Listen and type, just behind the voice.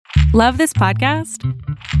Love this podcast?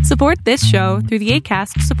 Support this show through the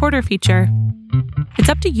Acast supporter feature. It's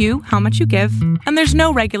up to you how much you give, and there's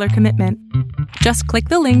no regular commitment. Just click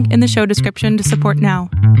the link in the show description to support now.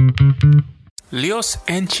 Lios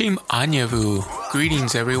Enchim Anyavu.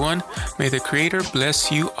 Greetings, everyone. May the Creator bless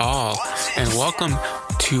you all. And welcome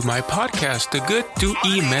to my podcast, the Good to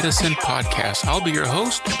E Medicine Podcast. I'll be your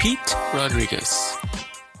host, Pete Rodriguez.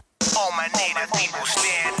 All my native people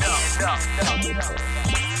stand up.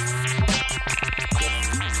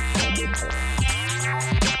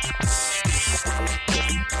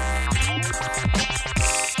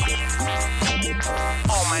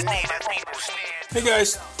 Hey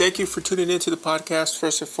guys, thank you for tuning into the podcast.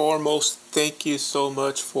 First and foremost, thank you so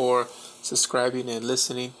much for subscribing and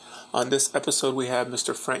listening. On this episode, we have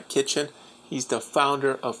Mr. Frank Kitchen. He's the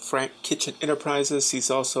founder of Frank Kitchen Enterprises.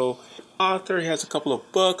 He's also an author. He has a couple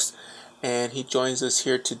of books, and he joins us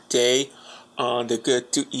here today on the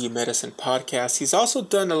Good to E Medicine Podcast. He's also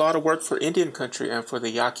done a lot of work for Indian country and for the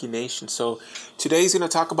Yaqui Nation. So today he's going to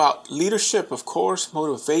talk about leadership, of course,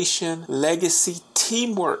 motivation, legacy,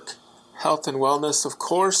 teamwork, health and wellness, of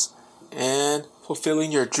course, and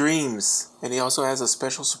fulfilling your dreams. And he also has a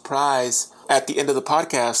special surprise at the end of the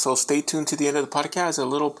podcast. So stay tuned to the end of the podcast. A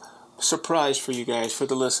little surprise for you guys, for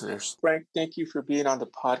the listeners. Frank, thank you for being on the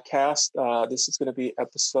podcast. This is going to be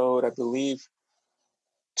episode, I believe,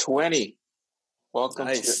 20. Welcome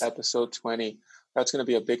to episode 20. That's going to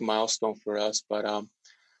be a big milestone for us. But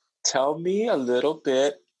tell me a little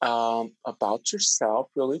bit about yourself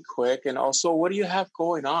really quick. And also, what do you have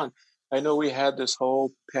going on? I know we had this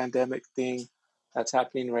whole pandemic thing that's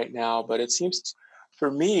happening right now, but it seems,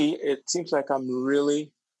 for me, it seems like I'm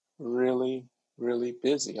really, really, really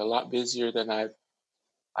busy. A lot busier than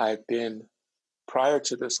I've been prior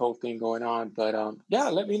to this whole thing going on. But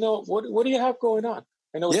let me know, what do you have going on?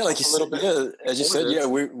 I know like you said, as you said,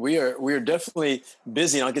 we are definitely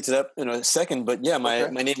busy, and I'll get to that in a second. But yeah, my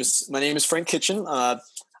name is Frank Kitchen. I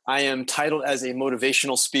am titled as a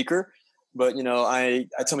motivational speaker. But, I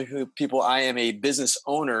tell people I am a business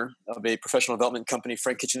owner of a professional development company,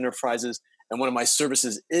 Frank Kitchen Enterprises, and one of my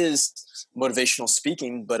services is motivational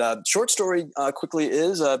speaking. But short story quickly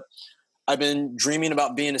is I've been dreaming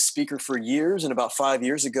about being a speaker for years, and about 5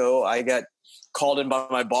 years ago, I got called in by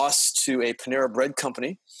my boss to a Panera Bread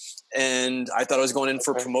company, and I thought I was going in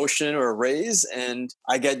for a promotion or a raise, and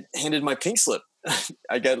I got handed my pink slip.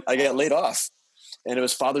 I got laid off. And it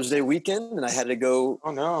was Father's Day weekend, and I had to go.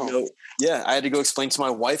 Oh no! I had to go explain to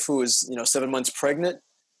my wife, who was 7 months pregnant.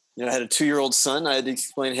 I had a 2-year-old son. I had to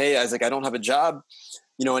explain, hey, I was like, I don't have a job,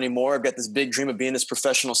 anymore. I've got this big dream of being this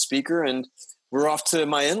professional speaker, and we're off to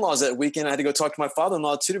my in-laws that weekend. I had to go talk to my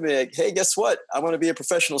father-in-law too to be like, hey, guess what? I want to be a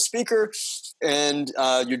professional speaker, and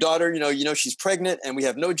your daughter, she's pregnant, and we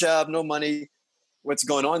have no job, no money. What's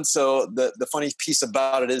going on? So the funny piece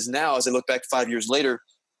about it is now, as I look back 5 years later,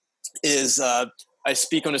 is I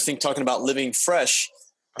speak on this thing talking about living fresh.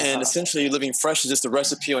 And essentially living fresh is just a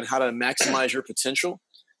recipe on how to maximize your potential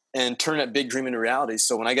and turn that big dream into reality.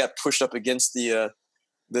 So when I got pushed up against the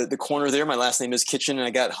corner there, my last name is Kitchen, and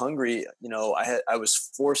I got hungry, I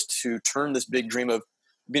was forced to turn this big dream of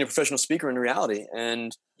being a professional speaker into reality.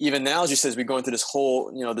 And even now, as you said, as we're going through this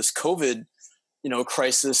whole, this COVID,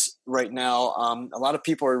 crisis right now, a lot of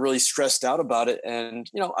people are really stressed out about it. And,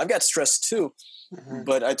 I've got stress too. Mm-hmm.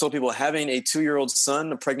 But I told people having a 2-year-old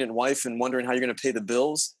son, a pregnant wife, and wondering how you're going to pay the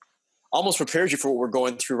bills almost prepares you for what we're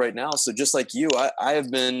going through right now. So just like you, I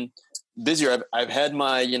have been busier. I've had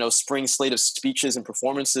my, spring slate of speeches and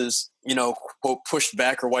performances, quote, pushed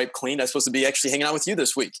back or wiped clean. I was supposed to be actually hanging out with you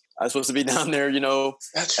this week. I was supposed to be down there,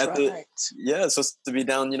 That's at right. Supposed to be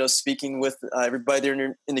down, speaking with everybody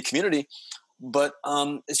there in the community. But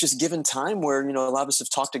it's just given time where, a lot of us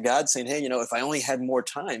have talked to God saying, hey, if I only had more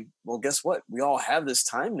time, well, guess what? We all have this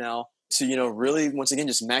time now to, really, once again,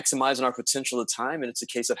 just maximizing our potential of time. And it's a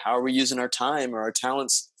case of how are we using our time or our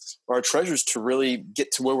talents or our treasures to really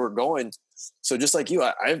get to where we're going. So just like you,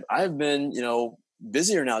 I've been,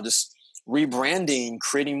 busier now, just rebranding,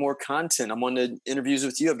 creating more content. I'm on the interviews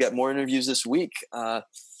with you. I've got more interviews this week.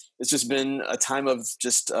 It's just been a time of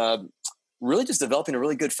just really just developing a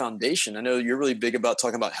really good foundation. I know you're really big about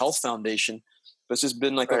talking about health foundation, but it's just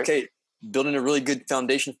been like, okay, building a really good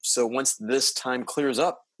foundation. So once this time clears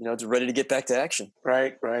up, it's ready to get back to action.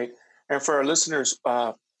 Right. And for our listeners,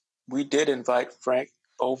 we did invite Frank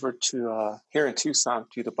over to here in Tucson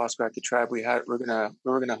to the Bosco Yaqui Tribe. We were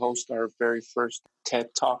gonna host our very first TED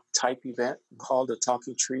Talk type event called the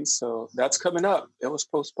Talking Trees. So that's coming up. It was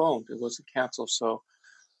postponed. It wasn't canceled. So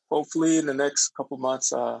hopefully in the next couple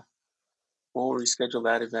months, we'll reschedule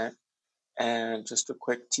that event. And just a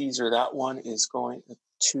quick teaser, that one is going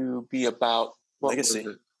to be about legacy.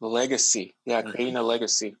 The legacy. Yeah, creating a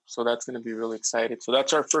legacy. So that's going to be really exciting. So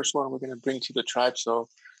that's our first one we're going to bring to the tribe. So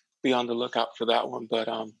be on the lookout for that one. But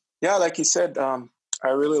yeah, like you said, I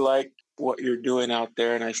really like what you're doing out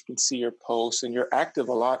there, and I can see your posts, and you're active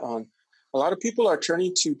a lot on. A lot of people are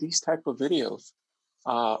turning to these type of videos,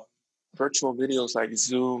 virtual videos like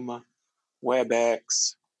Zoom,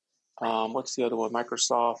 WebEx. What's the other one?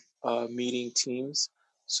 Microsoft Meeting, Teams.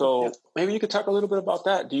 So maybe you could talk a little bit about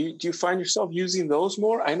that. Do you find yourself using those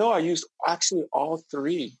more? I know I used actually all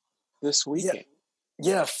three this weekend.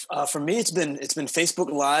 Yeah. For me, it's been Facebook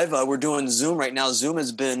Live. We're doing Zoom right now. Zoom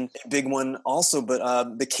has been a big one also.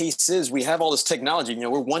 But the case is we have all this technology.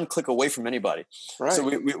 We're one click away from anybody. Right.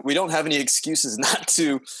 So we don't have any excuses not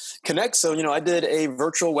to connect. So, I did a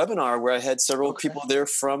virtual webinar where I had several people there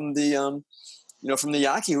from the from the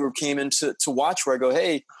Yaqui who came in to watch, where I go,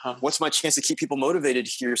 hey, what's my chance to keep people motivated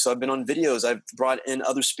here? So I've been on videos. I've brought in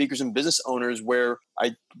other speakers and business owners where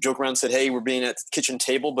I joke around and said, hey, we're being at the kitchen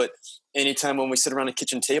table, but anytime when we sit around a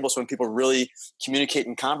kitchen table, so when people really communicate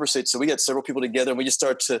and conversate. So we got several people together and we just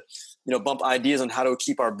start to, bump ideas on how to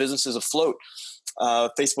keep our businesses afloat.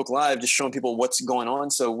 Facebook Live, just showing people what's going on.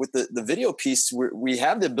 So with the video piece, we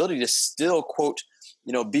have the ability to still, quote,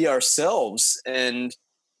 be ourselves. And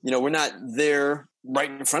we're not there right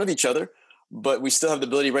in front of each other, but we still have the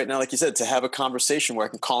ability right now, like you said, to have a conversation where I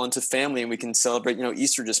can call into family and we can celebrate,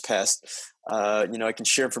 Easter just passed. I can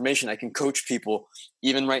share information. I can coach people.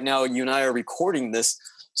 Even right now, you and I are recording this.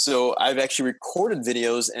 So I've actually recorded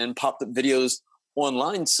videos and popped up videos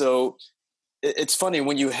online. So it's funny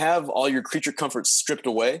when you have all your creature comforts stripped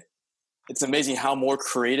away, it's amazing how more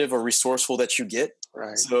creative or resourceful that you get.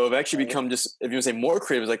 Right. So I've actually become just, if you say more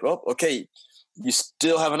creative, it's like, well, okay, you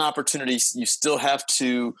still have an opportunity. You still have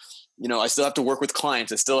to, I still have to work with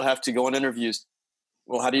clients. I still have to go on interviews.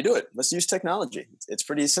 Well, how do you do it? Let's use technology. It's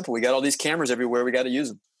pretty simple. We got all these cameras everywhere. We got to use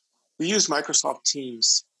them. We use Microsoft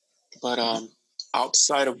Teams, but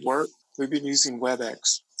outside of work, we've been using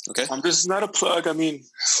WebEx. Okay. This is not a plug,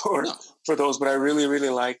 for those, but I really, really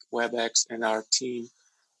like WebEx, and our team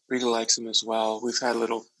really likes them as well. We've had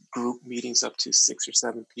little group meetings up to 6 or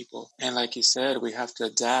 7 people. And like you said, we have to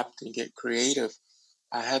adapt and get creative.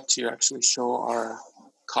 I had to actually show our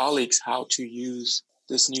colleagues how to use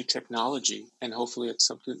this new technology. And hopefully it's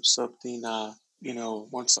something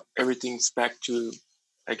once everything's back to,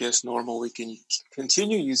 I guess, normal, we can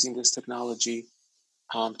continue using this technology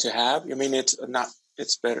to have.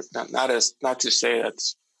 It's better, not to say that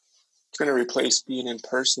it's going to replace being in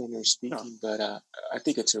person or speaking, but I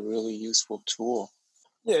think it's a really useful tool.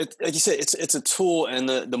 Yeah, like you said, it's a tool, and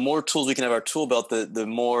the more tools we can have our tool belt, the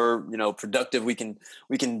more productive we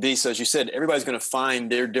can be. So as you said, everybody's going to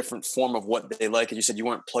find their different form of what they like. As you said, you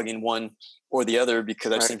weren't plugging one or the other,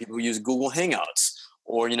 because I've seen people who use Google Hangouts,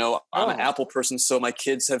 or I'm an Apple person, so my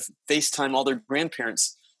kids have FaceTime all their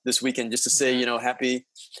grandparents this weekend just to say happy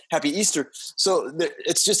Easter. So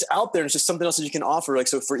it's just out there. It's just something else that you can offer. Like,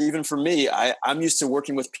 so for me, I'm used to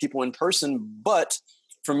working with people in person, but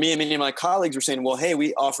for me and many of my colleagues were saying, well, hey,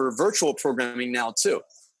 we offer virtual programming now too.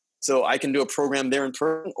 So I can do a program there in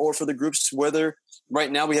person, or for the groups, whether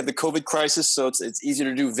right now we have the COVID crisis, so it's easier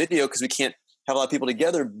to do video because we can't have a lot of people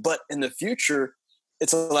together. But in the future,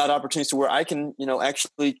 it's allowed opportunities to where I can,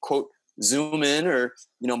 actually, quote, Zoom in, or,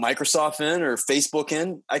 Microsoft in, or Facebook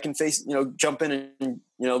in. I can jump in and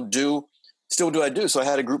do what I do. So I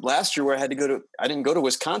had a group last year where I didn't go to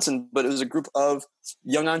Wisconsin, but it was a group of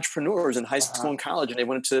young entrepreneurs in high school and college, and they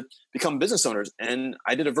wanted to become business owners. And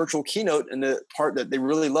I did a virtual keynote, and the part that they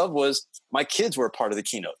really loved was my kids were a part of the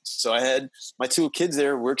keynote. So I had my 2 kids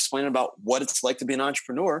there. We're explaining about what it's like to be an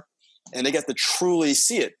entrepreneur, and they got to truly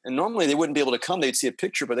see it. And normally they wouldn't be able to come. They'd see a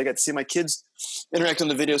picture, but they got to see my kids interact on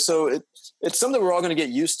the video. So it's something we're all going to get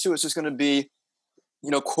used to. It's just going to be,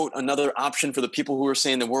 quote, another option for the people who are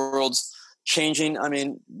saying the world's changing. I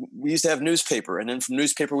mean, we used to have newspaper, and then from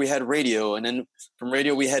newspaper we had radio, and then from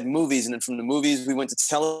radio we had movies, and then from the movies we went to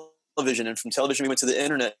television, and from television we went to the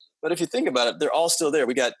internet. But if you think about it, they're all still there.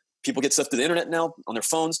 We got people get stuff to the internet now on their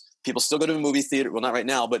phones. People still go to a movie theater. Well, not right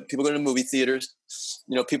now, but people go to movie theaters.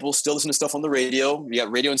 People still listen to stuff on the radio. We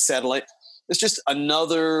got radio and satellite. It's just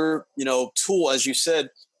another, tool, as you said,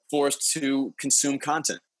 for us to consume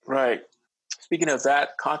content. Right. Speaking of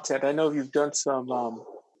that content, I know you've done some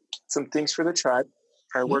things for the tribe.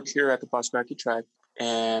 I work here at the Boswaki Tribe,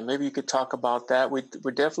 and maybe you could talk about that. We're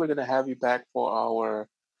definitely going to have you back for our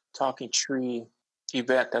Talking Tree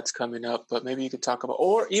event that's coming up, but maybe you could talk about,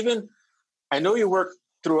 or even, I know you work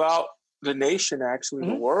throughout the nation, actually,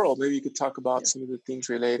 the world. Maybe you could talk about some of the things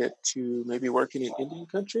related to maybe working in Indian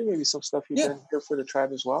country, maybe some stuff you've done here for the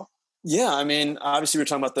tribe as well. Yeah, I mean, obviously we're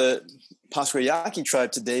talking about the Pascua Yaqui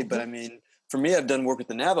tribe today, but I mean, for me, I've done work with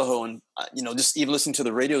the Navajo, and just even listening to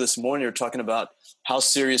the radio this morning, they're talking about how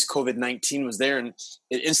serious COVID-19 was there, and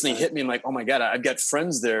it instantly hit me. I'm like, oh my God, I've got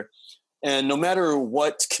friends there, and no matter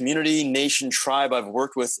what community, nation, tribe I've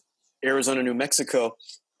worked with, Arizona, New Mexico,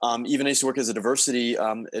 even I used to work as a diversity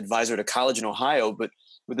advisor at a college in Ohio, but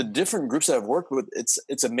with the different groups that I've worked with,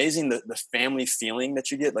 it's amazing the family feeling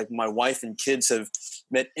that you get. Like my wife and kids have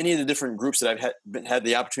met any of the different groups that I've had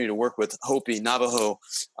the opportunity to work with: Hopi, Navajo,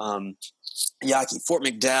 Yaqui, Fort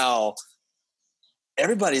McDowell.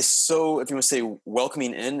 Everybody's so, if you want to say,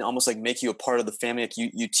 welcoming in, almost like make you a part of the family. Like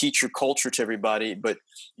you teach your culture to everybody, but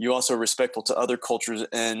you also are respectful to other cultures.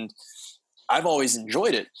 And I've always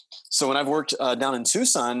enjoyed it. So when I've worked down in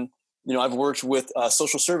Tucson, I've worked with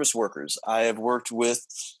social service workers. I have worked with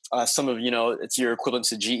some of, it's your equivalent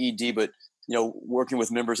to GED, but, working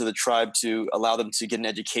with members of the tribe to allow them to get an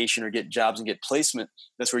education or get jobs and get placement.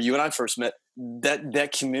 That's where you and I first met.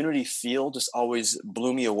 That community feel just always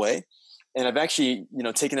blew me away. And I've actually,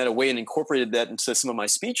 taken that away and incorporated that into some of my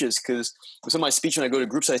speeches, because with some of my speech, when I go to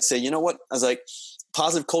groups, I say, you know what? I was like,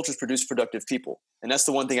 positive cultures produce productive people. And that's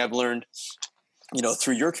the one thing I've learned,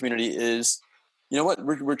 through your community is, you know what,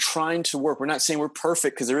 we're trying to work. We're not saying we're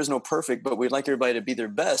perfect, because there is no perfect, but we'd like everybody to be their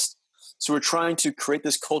best. So we're trying to create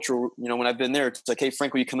this culture. When I've been there, it's like, hey,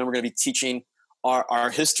 Frank, will you come in? We're going to be teaching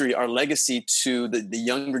our history, our legacy to the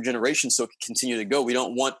younger generation, so it can continue to go. We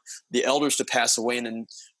don't want the elders to pass away and then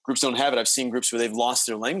groups don't have it. I've seen groups where they've lost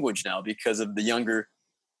their language now because of the younger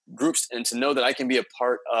groups. And to know that I can be a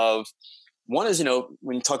part of, one is,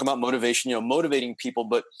 when you talk about motivation, motivating people,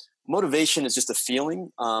 but motivation is just a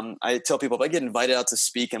feeling. I tell people, if I get invited out to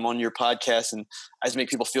speak, I'm on your podcast and I just make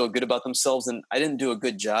people feel good about themselves, and I didn't do a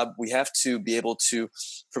good job. We have to be able to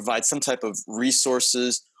provide some type of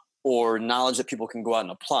resources or knowledge that people can go out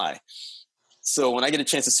and apply. So when I get a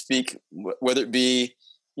chance to speak, whether it be,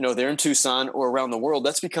 there in Tucson or around the world,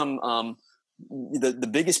 that's become the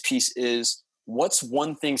biggest piece is, what's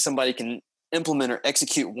one thing somebody can implement or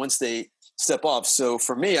execute once they step off. So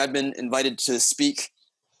for me, I've been invited to speak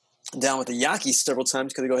down with the Yaqui several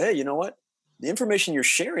times, because they go, hey, you know what? The information you're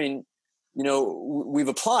sharing, we've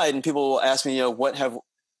applied, and people will ask me, what have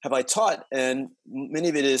I taught? And many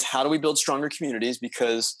of it is, how do we build stronger communities?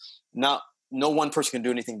 Because no one person can do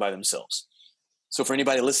anything by themselves. So for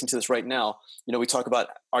anybody listening to this right now, we talk about,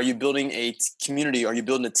 are you building a community? Are you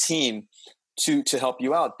building a team to help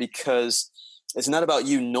you out? Because it's not about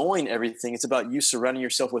you knowing everything. It's about you surrounding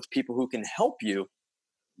yourself with people who can help you.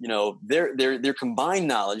 Their combined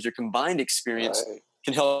knowledge, their combined experience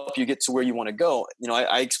can help you get to where you want to go.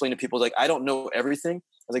 I explain to people, like, I don't know everything.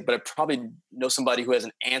 I was like, but I probably know somebody who has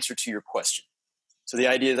an answer to your question. So the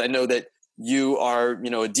idea is, I know that you are, a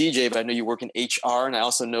DJ, but I know you work in HR. And I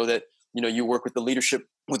also know that, you work with the leadership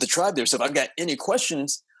with the tribe there. So if I've got any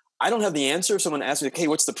questions, I don't have the answer. If someone asks me, like, hey,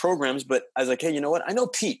 what's the programs? But I was like, hey, you know what? I know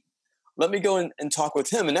Pete. Let me go and talk with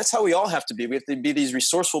him. And that's how we all have to be. We have to be these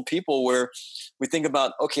resourceful people where we think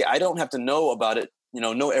about, okay, I don't have to know about it,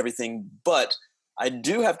 know everything, but I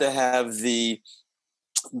do have to have the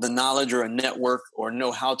knowledge or a network, or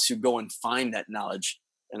know how to go and find that knowledge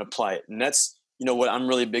and apply it. And that's, what I'm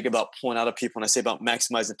really big about pulling out of people when I say about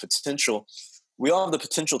maximizing potential. We all have the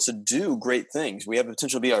potential to do great things. We have the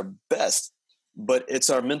potential to be our best, but it's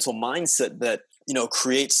our mental mindset that,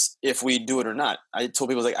 creates if we do it or not. I told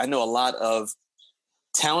people, like, I know a lot of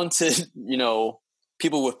talented,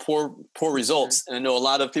 people with poor results. And I know a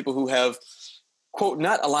lot of people who have, quote,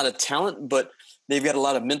 not a lot of talent, but they've got a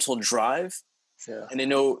lot of mental drive. Yeah. And they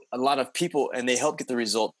know a lot of people, and they help get the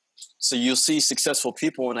result. So you'll see successful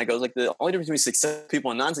people, and I go, like, the only difference between successful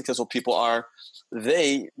people and non-successful people are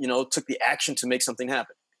they, took the action to make something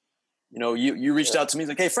happen. You reached out to me,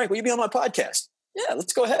 like, hey, Frank, will you be on my podcast? Yeah,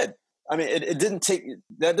 let's go ahead. I mean, it didn't take,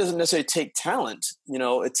 that doesn't necessarily take talent.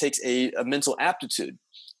 It takes a mental aptitude.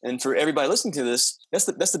 And for everybody listening to this, that's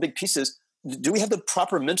the big piece is, do we have the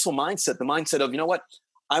proper mental mindset? The mindset of, what,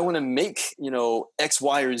 I want to make, X,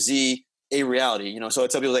 Y, or Z a reality. So I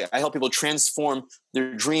tell people, like, I help people transform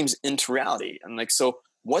their dreams into reality. And like, so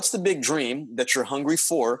what's the big dream that you're hungry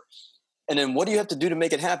for? And then what do you have to do to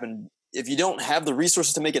make it happen? If you don't have the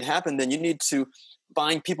resources to make it happen, then you need to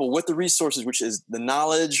find people with the resources, which is the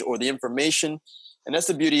knowledge or the information. And that's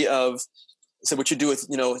the beauty of, so what you do with,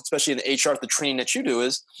 especially in the HR, the training that you do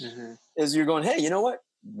is you're going, hey, you know what?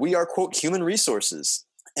 We are, quote, human resources.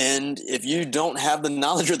 And if you don't have the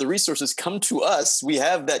knowledge or the resources, come to us. We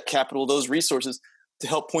have that capital, those resources to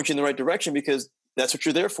help point you in the right direction, because that's what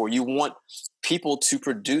you're there for. You want people to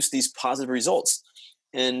produce these positive results.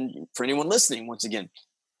 And for anyone listening, once again,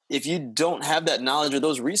 if you don't have that knowledge or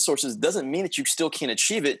those resources, doesn't mean that you still can't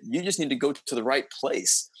achieve it. You just need to go to the right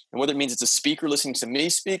place. And whether it means it's a speaker listening to me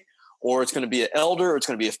speak, or it's going to be an elder, or it's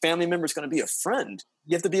going to be a family member, it's going to be a friend.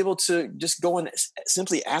 You have to be able to just go and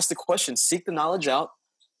simply ask the question, seek the knowledge out,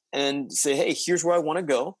 and say, hey, here's where I want to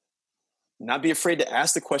go. Not be afraid to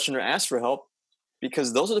ask the question or ask for help,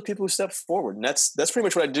 because those are the people who step forward. And that's pretty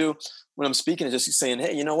much what I do when I'm speaking, is just saying,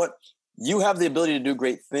 hey, you know what? You have the ability to do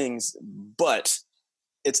great things, but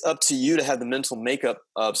it's up to you to have the mental makeup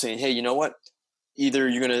of saying, hey, you know what? Either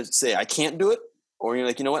you're going to say, I can't do it, or you're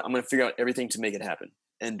like, you know what? I'm going to figure out everything to make it happen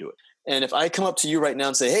and do it. And if I come up to you right now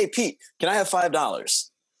and say, hey, Pete, can I have $5?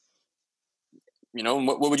 You know,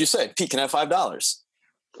 what would you say? Pete, can I have $5?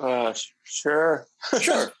 Sure.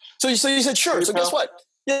 Sure. So you said, sure. PayPal. So guess what?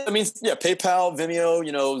 Yeah, I mean, yeah, PayPal, Vimeo,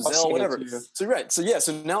 you know, Zelle, whatever. So right. So yeah.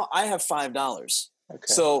 So now I have $5. Okay.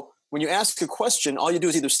 So when you ask a question, all you do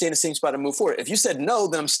is either stay in the same spot and move forward. If you said no,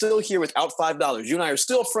 then I'm still here without $5. You and I are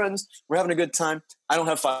still friends. We're having a good time. I don't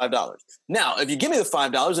have $5. Now, if you give me the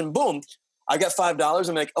 $5 and boom, I got $5.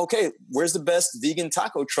 I'm like, okay, where's the best vegan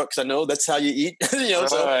taco truck? Because I know that's how you eat. You know,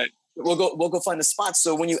 so we'll go find the spot.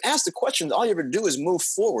 So when you ask the questions, all you ever do is move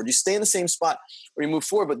forward. You stay in the same spot or you move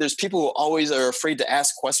forward. But there's people who always are afraid to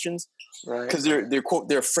ask questions because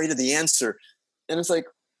they're afraid of the answer. And it's like,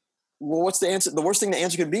 well, what's the answer? The worst thing the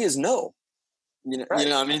answer could be is no. You know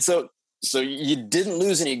what I mean? So you didn't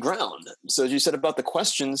lose any ground. So as you said about the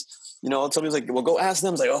questions, you know, somebody's like, well, go ask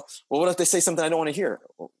them. It's like, oh, well, what if they say something I don't want to hear?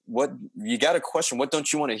 What, you got a question? What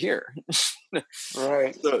don't you want to hear?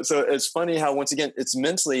 Right. So it's funny how, once again, it's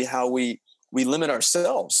mentally how we limit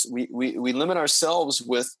ourselves. We limit ourselves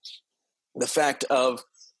with the fact of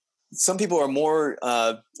some people are more,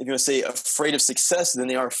 if you're going to say, afraid of success than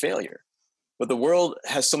they are failure. But the world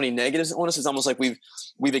has so many negatives on us. It's almost like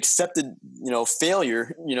we've accepted, you know,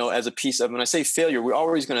 failure, you know, as a piece of. When I say failure, we're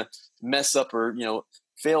always going to mess up or, you know,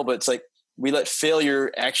 fail. But it's like we let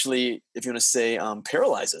failure actually, if you want to say,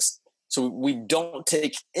 paralyze us. So we don't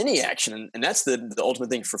take any action, and that's the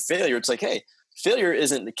ultimate thing for failure. It's like, hey, failure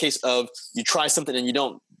isn't the case of you try something and you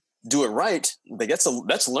don't do it right. Like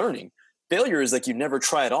that's learning. Failure is like you never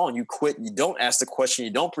try at all and you quit. You don't ask the question.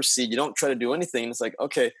 You don't proceed. You don't try to do anything. And it's like,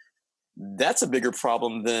 okay. That's a bigger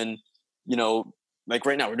problem than, you know, like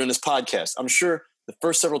right now we're doing this podcast. I'm sure the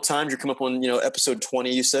first several times you come up on, you know, episode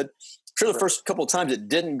 20, you said, I'm sure the first couple of times it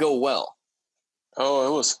didn't go well. Oh,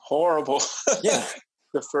 it was horrible. Yeah.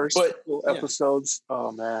 The first couple episodes.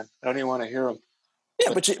 Oh man, I don't even want to hear them.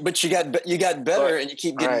 Yeah. But you got better and you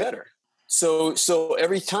keep getting better. So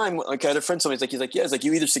every time, like I had a friend, he's like,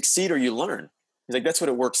 you either succeed or you learn. He's like, that's what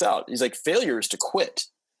it works out. He's like, failure is to quit.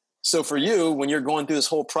 So for you, when you're going through this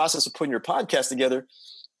whole process of putting your podcast together,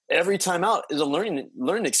 every time out is a learning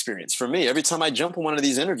experience for me. Every time I jump on one of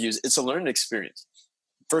these interviews, it's a learning experience.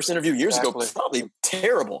 First interview years ago, probably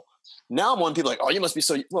terrible. Now I'm on people like, oh, you must be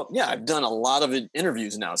so, well, yeah, I've done a lot of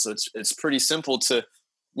interviews now. So it's pretty simple to,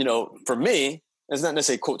 you know, for me, it's not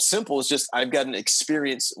necessarily quote simple. It's just, I've got an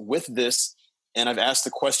experience with this and I've asked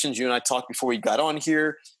the questions. You and I talked before we got on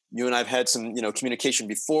here. You and I've had some, you know, communication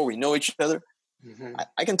before. We know each other. Mm-hmm.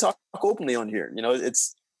 I can talk openly on here, you know,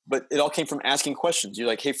 but it all came from asking questions. You're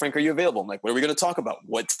like, hey, Frank, are you available? I'm like, what are we going to talk about?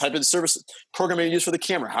 What type of service program are you use for the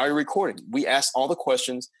camera? How are you recording? We ask all the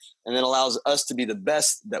questions and it allows us to be the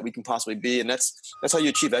best that we can possibly be. And that's how you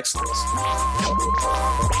achieve excellence.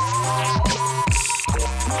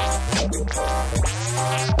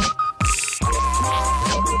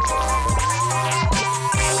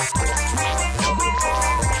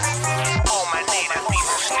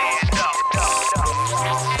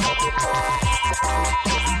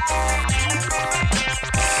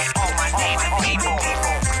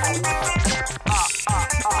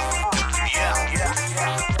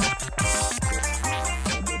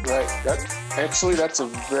 Actually, that's a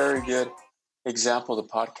very good example of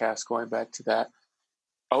the podcast, going back to that.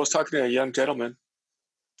 I was talking to a young gentleman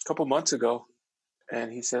a couple months ago,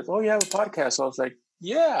 and he said, oh, you have a podcast? So I was like,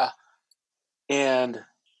 yeah. And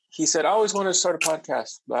he said, I always wanted to start a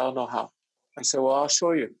podcast, but I don't know how. I said, well, I'll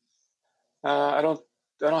show you. I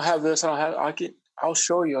don't have this. I'll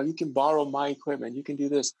show you. You can borrow my equipment. You can do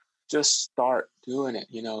this. Just start doing it.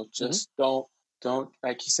 You know, just don't,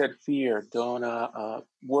 like you said, fear. Don't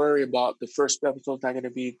worry about the first episode's not going to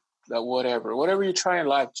be whatever you try in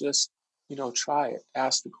life. Just, you know, try it.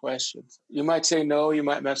 Ask the questions. You might say no, you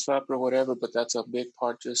might mess up or whatever, but that's a big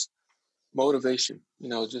part. Just motivation, you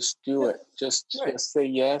know, just do it. Just say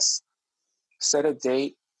yes, set a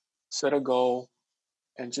date, set a goal,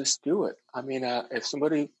 and just do it. I mean, if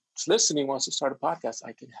somebody's listening wants to start a podcast,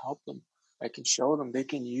 I can help them. I can show them they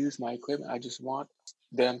can use my equipment. I just want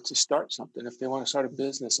them to start something. If they want to start a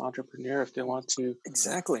business, entrepreneur, if they want to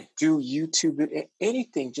Exactly do YouTube,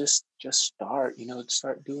 anything, just start,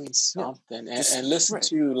 start doing something and listen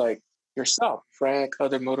to like yourself, Frank,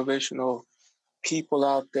 other motivational people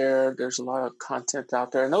out there. There's a lot of content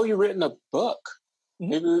out there. I know you've written a book.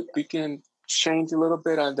 Maybe we can change a little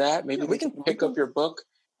bit on that. Maybe we can pick up your book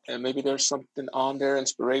and maybe there's something on there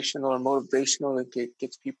inspirational or motivational that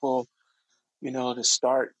gets people, to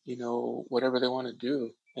start, whatever they want to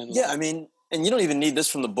do. And I mean, and you don't even need this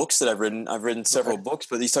from the books that I've written. I've written several books,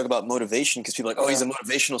 but these talk about motivation because people are like, oh, he's a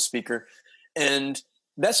motivational speaker. And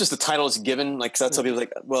that's just the title it's given. Like, cause I tell people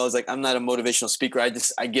like, well, it's like, I'm not a motivational speaker. I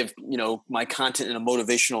give, my content in a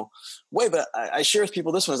motivational way, but I share with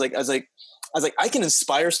people this one. I was like, I can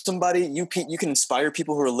inspire somebody. You can inspire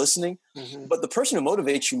people who are listening, but the person who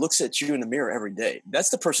motivates you looks at you in the mirror every day. That's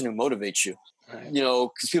the person who motivates you,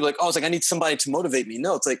 cause people are like, oh, it's like, I need somebody to motivate me.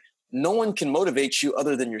 No, it's like, no one can motivate you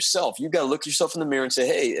other than yourself. You got to look at yourself in the mirror and say,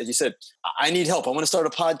 hey, as you said, I need help. I want to start a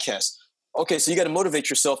podcast. Okay. So you got to motivate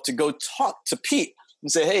yourself to go talk to Pete and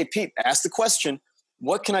say, hey, Pete, ask the question,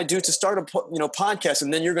 what can I do to start a podcast?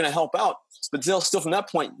 And then you're going to help out. But still from that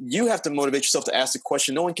point, you have to motivate yourself to ask the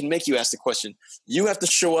question. No one can make you ask the question. You have to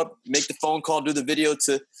show up, make the phone call, do the video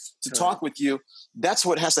to talk with you. That's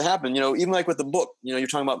what has to happen. Even like with the book, you're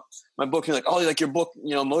talking about my book. You're like, oh, like your book,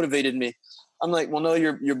 motivated me. I'm like, well,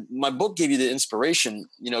 no, my book gave you the inspiration,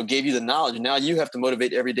 gave you the knowledge. Now you have to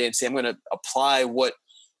motivate every day and say, I'm going to apply what,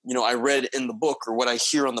 I read in the book or what I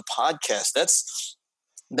hear on the podcast.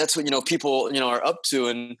 That's what, people, are up to.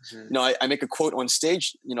 And, I make a quote on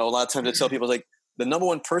stage, a lot of times I tell people like the number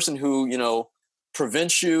one person who,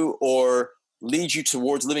 prevents you or leads you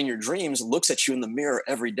towards living your dreams looks at you in the mirror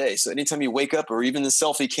every day. So anytime you wake up or even the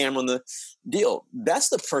selfie camera on the deal, that's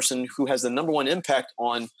the person who has the number one impact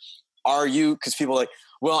on because people are like,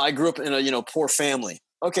 well, I grew up in a, poor family.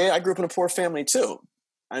 Okay. I grew up in a poor family too.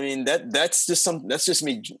 I mean, that's just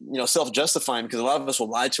me, self-justifying because a lot of us will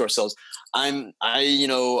lie to ourselves. I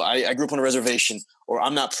grew up on a reservation or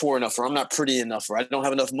I'm not poor enough or I'm not pretty enough or I don't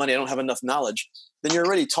have enough money. I don't have enough knowledge. Then you're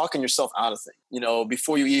already talking yourself out of things,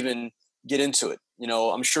 before you even get into it.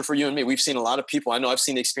 I'm sure for you and me, we've seen a lot of people. I know I've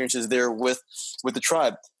seen the experiences there with the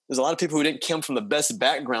tribe. There's a lot of people who didn't come from the best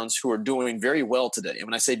backgrounds who are doing very well today. And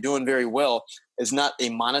when I say doing very well, it's not a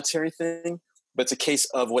monetary thing, but it's a case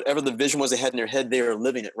of whatever the vision was they had in their head, they are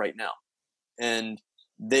living it right now. And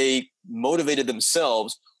they motivated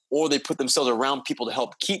themselves or they put themselves around people to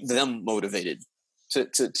help keep them motivated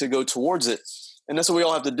to go towards it. And that's what we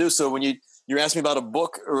all have to do. So when you're asking me about a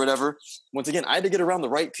book or whatever, once again, I had to get around the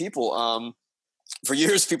right people. For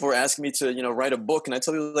years, people were asking me to, write a book. And I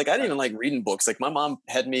told you, like, I didn't even like reading books. Like my mom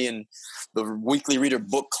had me in the weekly reader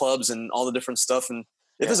book clubs and all the different stuff. And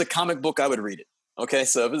if it was a comic book, I would read it. Okay.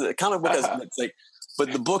 So if it was a comic book, it's like,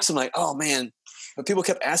 but the books, I'm like, oh man, but people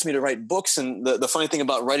kept asking me to write books. And the funny thing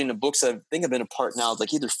about writing the books, I think I've been a part now,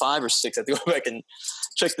 like either 5 or 6. I have to go back and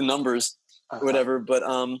check the numbers or whatever. But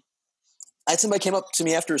I had somebody came up to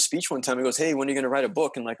me after a speech one time and goes, hey, when are you going to write a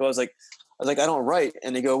book? And I was like, I don't write.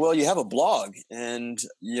 And they go, well, you have a blog and,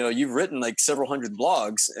 you've written like several hundred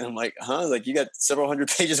blogs. And I'm like, huh? Like you got several hundred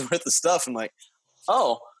pages worth of stuff. I'm like,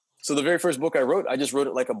 oh, so the very first book I wrote, I just wrote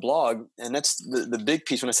it like a blog. And that's the big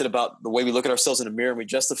piece when I said about the way we look at ourselves in a mirror and we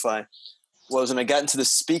justify was when I got into the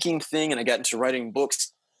speaking thing and I got into writing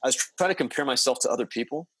books, I was trying to compare myself to other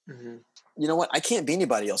people. Mm-hmm. You know what? I can't be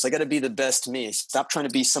anybody else. I got to be the best me. Stop trying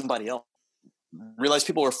to be somebody else. Realized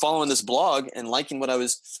people were following this blog and liking what I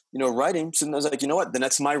was, writing. So I was like, you know what? Then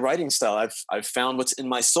that's my writing style. I've found what's in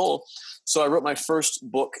my soul. So I wrote my first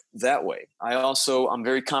book that way. I'm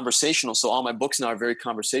very conversational. So all my books now are very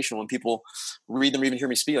conversational. When people read them or even hear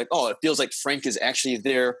me speak, like, oh, it feels like Frank is actually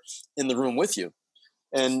there in the room with you.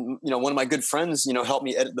 And, one of my good friends, helped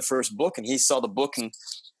me edit the first book and he saw the book. And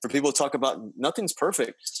for people to talk about nothing's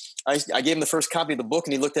perfect. I gave him the first copy of the book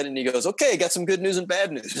and he looked at it and he goes, okay, got some good news and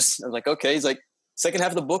bad news. I was like, okay. He's like, second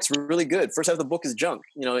half of the book's really good. First half of the book is junk,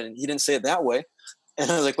 and he didn't say it that way.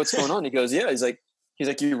 And I was like, what's going on? He goes, yeah. He's like,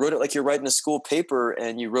 you wrote it like you're writing a school paper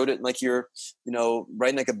and you wrote it like you're,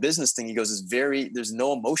 writing like a business thing. He goes, there's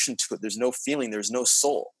no emotion to it. There's no feeling. There's no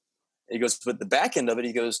soul. And he goes, but the back end of it,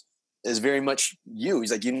 he goes, is very much you.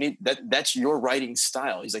 He's like, you need that's your writing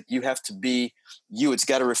style. He's like, you have to be you. It's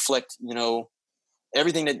got to reflect,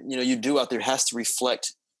 everything that, you do out there has to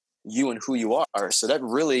reflect you and who you are. So that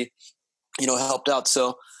really, helped out.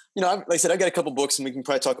 So, like I said, I got a couple books and we can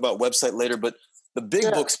probably talk about website later, but the big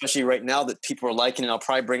book, especially right now that people are liking, and I'll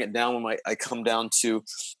probably bring it down when I come down to,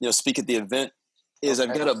 speak at the event is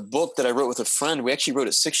I've got a book that I wrote with a friend. We actually wrote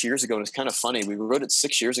it 6 years ago. And it's kind of funny. We wrote it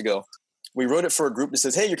 6 years ago. we wrote it for a group that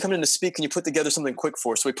says, hey, you're coming in to speak. Can you put together something quick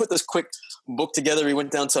for us? So we put this quick book together. We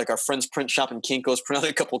went down to like our friend's print shop in Kinko's, printed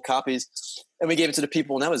out a couple of copies, and we gave it to the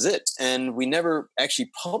people, and that was it. And we never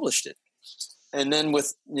actually published it. And then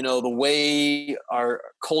with, you know, the way our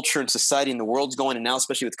culture and society and the world's going, and now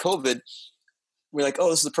especially with COVID, we're like, oh,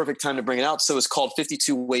 this is the perfect time to bring it out. So it's called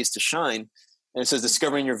 52 Ways to Shine. And it says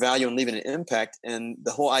discovering your value and leaving an impact. And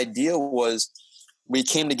the whole idea was we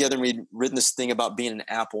came together and we'd written this thing about being an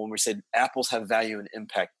apple. And we said apples have value and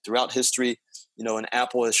impact. Throughout history, you know, an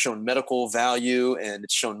apple has shown medical value and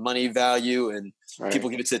it's shown money value. And people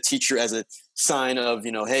give it to a teacher as a sign of,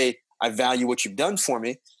 you know, hey, I value what you've done for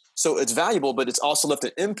me. So it's valuable, but it's also left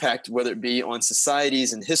an impact, whether it be on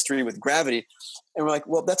societies and history with gravity. And we're like,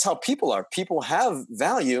 well, that's how people are. People have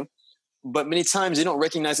value, but many times they don't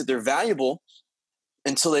recognize that they're valuable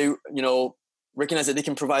until they, you know, recognize that they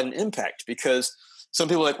can provide an impact. Because some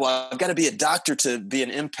people are like, well, I've got to be a doctor to be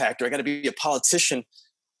an impact, or I got to be a politician.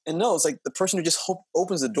 And no, it's like the person who just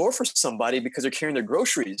opens the door for somebody because they're carrying their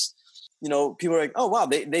groceries. You know, people are like, oh, wow,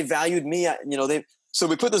 they valued me. You know, so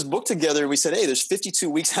we put this book together. We said, hey, there's 52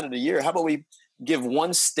 weeks out of the year. How about we give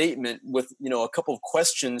one statement with, you know, a couple of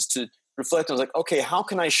questions to reflect on? I was like, okay, how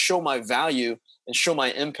can I show my value and show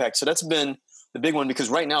my impact? So that's been the big one, because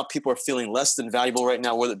right now people are feeling less than valuable right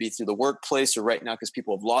now, whether it be through the workplace or right now because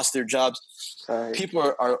people have lost their jobs.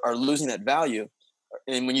 People are losing that value.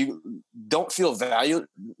 And when you don't feel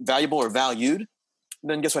valuable or valued,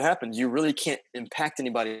 then guess what happens? You really can't impact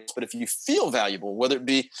anybody else. But if you feel valuable, whether it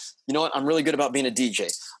be, you know what, I'm really good about being a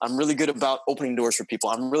DJ. I'm really good about opening doors for people.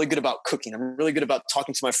 I'm really good about cooking. I'm really good about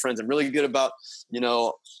talking to my friends. I'm really good about, you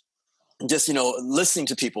know, just, you know, listening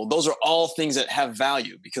to people. Those are all things that have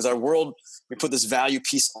value, because our world, we put this value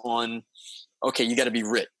piece on, okay, you got to be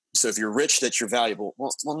rich. So if you're rich, that you're valuable.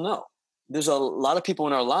 Well, no. There's a lot of people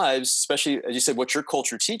in our lives, especially, as you said, what your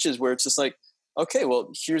culture teaches, where it's just like, okay, well,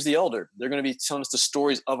 here's the elder. They're going to be telling us the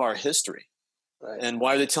stories of our history. And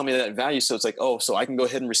why are they telling me that value? So it's like, oh, so I can go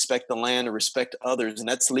ahead and respect the land or respect others. And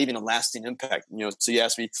that's leaving a lasting impact. You know, so you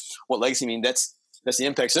asked me what legacy mean. That's the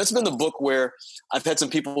impact. So that's been the book where I've had some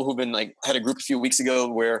people who've been like, had a group a few weeks ago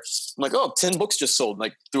where I'm like, oh, 10 books just sold,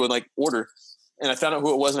 like through a like order. And I found out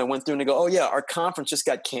who it was, and I went through and they go, oh yeah, our conference just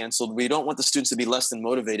got canceled. We don't want the students to be less than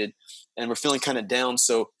motivated, and we're feeling kind of down.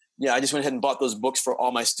 So yeah, I just went ahead and bought those books for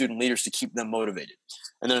all my student leaders to keep them motivated.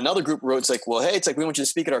 And then another group wrote, it's like, well, hey, it's like, we want you to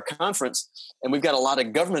speak at our conference. And we've got a lot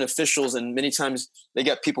of government officials, and many times they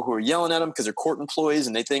got people who are yelling at them because they're court employees,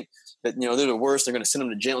 and they think that, you know, they're the worst. They're going to send them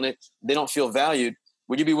to jail, and they don't feel valued.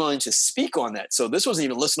 Would you be willing to speak on that? So this wasn't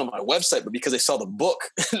even listed on my website, but because they saw the book,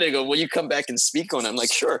 they go, will you come back and speak on it? I'm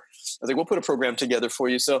like, sure. I was like, we'll put a program together for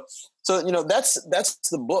you. So, you know, that's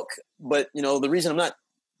the book. But, you know, the reason I'm not,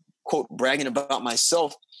 quote, bragging about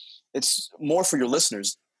myself, it's more for your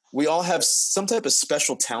listeners. We all have some type of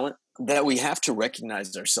special talent that we have to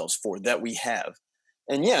recognize ourselves for, that we have.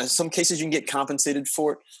 And yeah, in some cases you can get compensated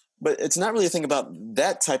for it, but it's not really a thing about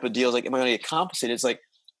that type of deal. Like, am I going to get compensated? It's like,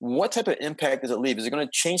 what type of impact does it leave? Is it going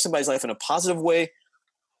to change somebody's life in a positive way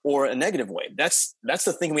or a negative way? That's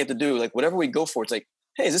the thing we have to do. Like, whatever we go for, it's like,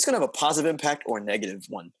 hey, is this going to have a positive impact or a negative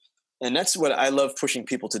one? And that's what I love pushing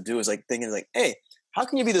people to do, is like thinking like, hey, how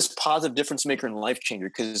can you be this positive difference maker and life changer?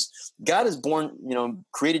 Because God is born, you know,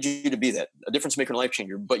 created you to be that, a difference maker and life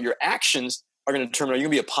changer. But your actions are going to determine, are you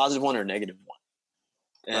going to be a positive one or a negative one?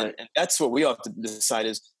 And that's what we have to decide,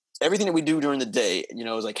 is everything that we do during the day, you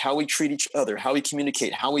know, is like how we treat each other, how we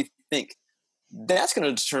communicate, how we think. That's going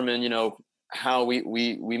to determine, you know, how we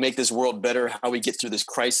make this world better, how we get through this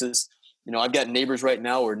crisis. You know, I've got neighbors right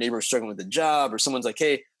now, or neighbors struggling with a job, or someone's like,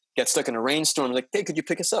 hey, got stuck in a rainstorm. I'm like, hey, could you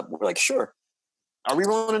pick us up? We're like, sure. Are we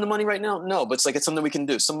rolling into money right now? No, but it's like, it's something we can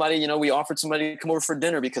do. Somebody, you know, we offered somebody to come over for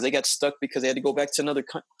dinner because they got stuck because they had to go back to another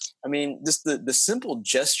country. I mean, just the simple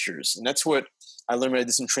gestures. And that's what I learned when I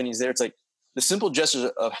did some trainings there. It's like the simple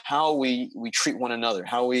gestures of how we treat one another,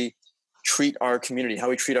 how we treat our community, how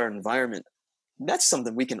we treat our environment. That's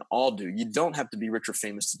something we can all do. You don't have to be rich or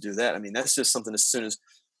famous to do that. I mean, that's just something, as soon as,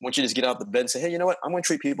 once you just get out of the bed and say, hey, you know what? I'm going to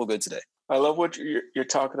treat people good today. I love what you're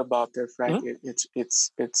talking about there, Frank. Mm-hmm.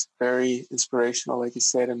 It's very inspirational, like you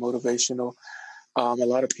said, and motivational. A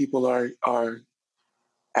lot of people are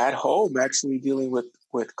at home actually dealing with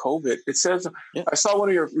COVID. It says, I saw one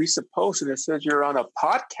of your recent posts, and it says you're on a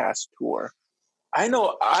podcast tour. I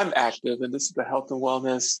know I'm active, and this is the health and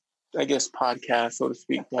wellness, I guess, podcast, so to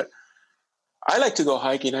speak, but I like to go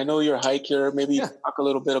hiking. I know you're a hiker. Maybe you can talk a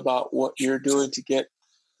little bit about what you're doing to get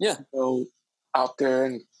you know, out there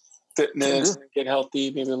and fitness and get healthy,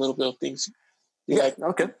 maybe a little bit of things you like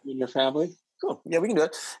in your family. Cool. Yeah, we can do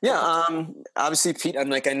it. Yeah. Obviously, Pete, I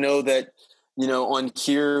know that on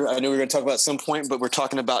here, I know we're going to talk about at some point, but we're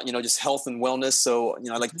talking about, just health and wellness. So,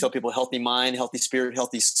 I like to tell people healthy mind, healthy spirit,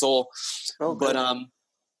 healthy soul. Oh, but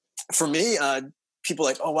for me, people are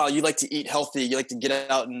like, oh, wow, you like to eat healthy. You like to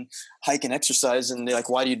get out and hike and exercise. And they're like,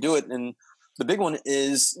 why do you do it? And the big one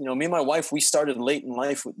is, me and my wife, we started late in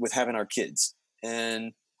life with having our kids.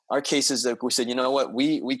 And our case is that we said, you know what,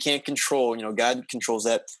 we can't control, God controls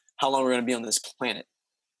that, how long we're going to be on this planet.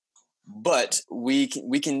 But we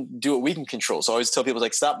can do what we can control. So I always tell people,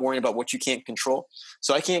 like, stop worrying about what you can't control.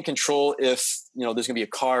 So I can't control if, there's going to be a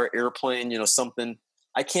car, airplane, something.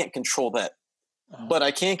 I can't control that. But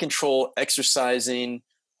I can control exercising,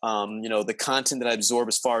 the content that I absorb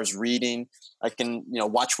as far as reading. I can,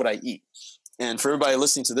 watch what I eat. And for everybody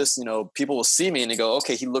listening to this, people will see me and they go,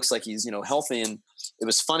 okay, he looks like he's, healthy. And it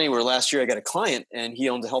was funny where last year I got a client and he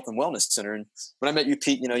owns a health and wellness center. And when I met you,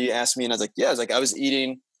 Pete, you asked me and I was like, yeah, I was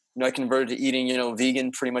eating, I converted to eating,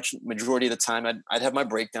 vegan pretty much majority of the time. I'd have my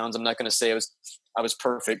breakdowns. I'm not going to say I was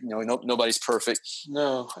perfect. Nobody's perfect.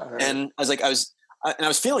 No. And I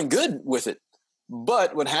was feeling good with it.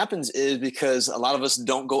 But what happens is, because a lot of us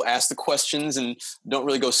don't go ask the questions and don't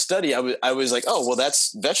really go study, I was like, oh, well,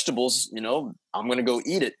 that's vegetables, I'm going to go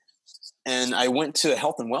eat it. And I went to a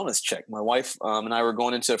health and wellness check. My wife and I were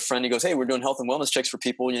going into a friend. He goes, hey, we're doing health and wellness checks for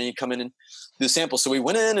people. You come in and do the sample. So we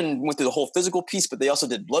went in and went through the whole physical piece, but they also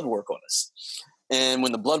did blood work on us. And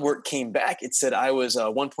when the blood work came back, it said I was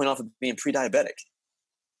 1 point off of being pre-diabetic,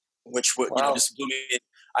 which would, just blew me.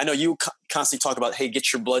 I know you constantly talk about, hey,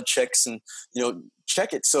 get your blood checks and,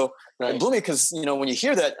 check it. So It blew me because, when you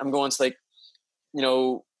hear that, I'm going to like,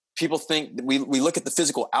 people think that we look at the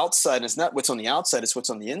physical outside and it's not what's on the outside, it's what's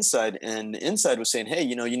on the inside. And the inside was saying, hey,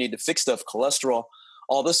 you need to fix stuff, cholesterol,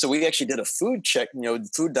 all this. So we actually did a food check,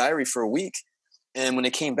 food diary for a week. And when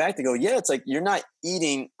it came back, they go, yeah, it's like, you're not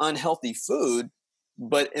eating unhealthy food,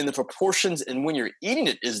 but in the proportions and when you're eating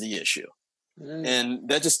it is the issue. And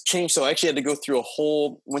that just changed. So I actually had to go through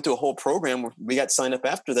went through a whole program where we got signed up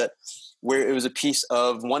after that, where it was a piece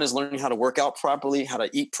of, one is learning how to work out properly, how to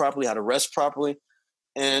eat properly, how to rest properly.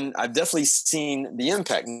 And I've definitely seen the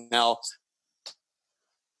impact. Now,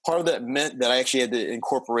 part of that meant that I actually had to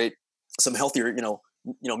incorporate some healthier,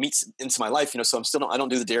 meats into my life, so I don't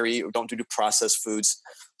do the dairy or don't do processed foods.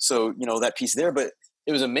 So, that piece there, but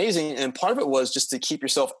it was amazing. And part of it was just to keep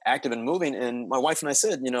yourself active and moving. And my wife and I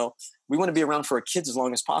said, we want to be around for our kids as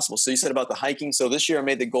long as possible. So you said about the hiking. So this year I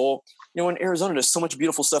made the goal, in Arizona, there's so much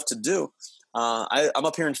beautiful stuff to do. I'm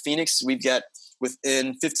up here in Phoenix. We've got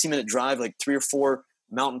within 15-minute drive, like 3 or 4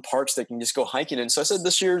 mountain parks that can just go hiking in. So I said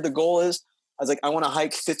this year the goal is, I was like, I want to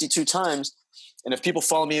hike 52 times. And if people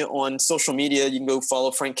follow me on social media, you can go follow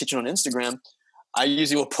Frank Kitchen on Instagram. I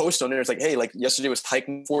usually will post on there. It's like, hey, like yesterday was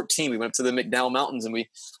hiking 14. We went up to the McDowell Mountains and we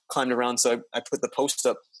climbed around. So I put the post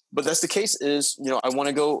up. But that's the case is, I want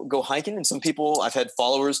to go hiking. And some people, I've had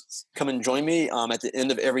followers come and join me. At the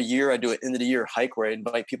end of every year, I do an end of the year hike where I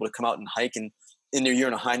invite people to come out and hike and end their year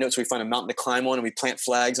on a high note. So we find a mountain to climb on and we plant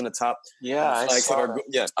flags on the top. Yeah,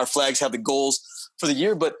 our flags have the goals for the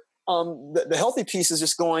year. But the healthy piece is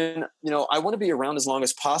just going, I want to be around as long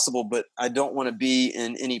as possible, but I don't want to be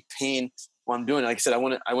in any pain while I'm doing it. Like I said, I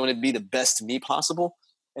want to be the best me possible.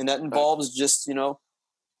 And that involves just, it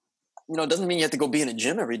doesn't mean you have to go be in a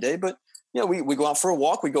gym every day, but we go out for a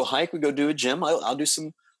walk, we go hike, we go do a gym. I'll do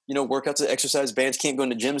some, workouts, exercise bands. Can't go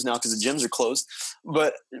into gyms now because the gyms are closed,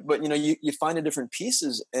 but you find the different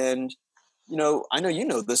pieces. And, I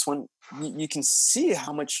know this one, you can see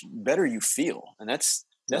how much better you feel. And that's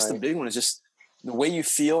the big one, is just the way you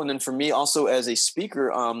feel. And then for me also as a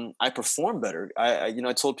speaker, I perform better. I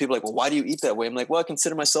told people like, well, why do you eat that way? I'm like, well, I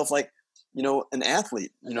consider myself like, an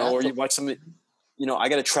athlete, or you watch somebody, I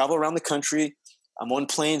got to travel around the country. I'm on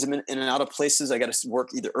planes. I'm in and out of places. I got to work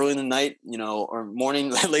either early in the night, or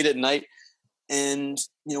morning, late at night. And,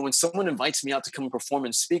 when someone invites me out to come and perform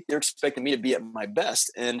and speak, they're expecting me to be at my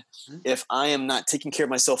best. And if I am not taking care of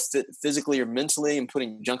myself physically or mentally and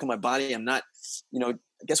putting junk in my body, I'm not,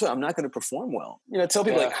 guess what? I'm not going to perform well. Tell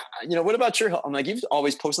people like, what about your health? I'm like, you've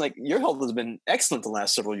always posted like your health has been excellent the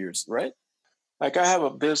last several years, right? Like I have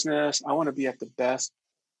a business. I want to be at the best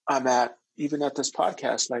I'm at, even at this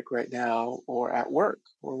podcast, like right now, or at work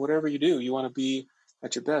or whatever you do. You want to be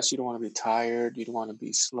at your best. You don't want to be tired. You don't want to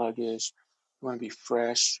be sluggish. You want to be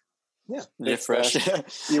fresh. Yeah. Fresh.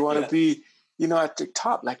 You want to be, at the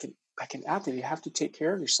top, like an athlete. You have to take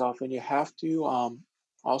care of yourself, and you have to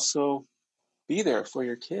also be there for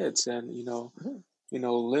your kids, and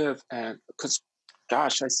live. And because,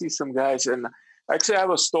 gosh, I see some guys, and actually, I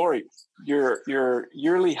have a story. Your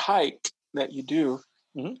yearly hike that you do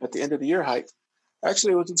at the end of the year hike,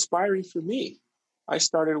 actually, it was inspiring for me. I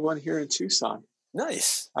started one here in Tucson.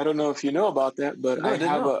 Nice. I don't know if you know about that, but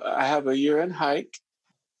No, I have a year-end hike.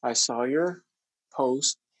 I saw your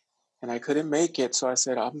post, and I couldn't make it, so I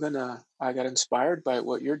said I got inspired by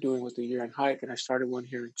what you're doing with the year-end hike, and I started one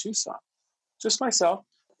here in Tucson. Just myself.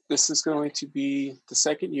 This is going to be the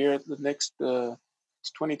second year. The next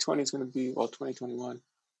 2020 is going to be 2021.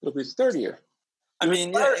 It'll be the third year. I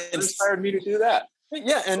mean, yeah, It inspired me to do that.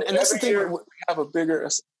 Yeah, and that's the thing. We have a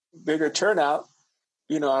bigger turnout.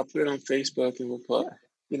 I'll put it on Facebook, and we'll put.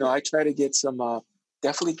 I try to get some.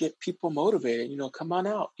 Definitely get people motivated. Come on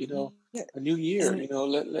out. A new year.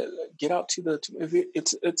 Let get out to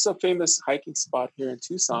it's a famous hiking spot here in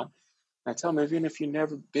Tucson. And I tell them, even if you've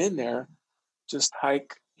never been there, just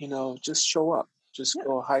hike. Just show up. Just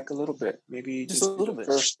go hike a little bit. Maybe just a little bit.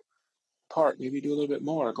 First part. Maybe do a little bit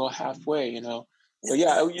more. Go halfway. But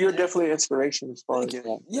you're definitely an inspiration as far as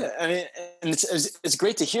that. Yeah, I mean, and it's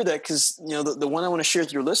great to hear that, because the one I want to share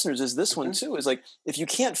with your listeners is this one too. Is like, if you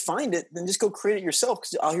can't find it, then just go create it yourself.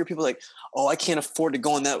 Because I'll hear people like, "Oh, I can't afford to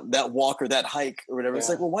go on that walk or that hike or whatever." Yeah. It's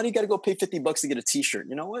like, well, why do you got to go pay $50 to get a T-shirt?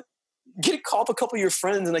 You know what? Call up a couple of your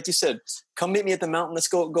friends, and like you said, come meet me at the mountain. Let's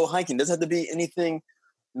go hiking. It doesn't have to be anything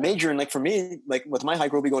major. And like for me, like with my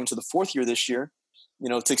hike, we'll be going to the 4th year this year.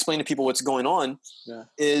 To explain to people what's going on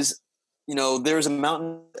is. There's a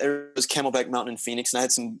mountain, it was Camelback Mountain in Phoenix, and I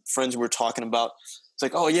had some friends who were talking about, it's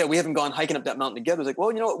like, oh yeah, we haven't gone hiking up that mountain together. It's like,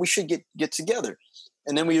 well, you know what, we should get together.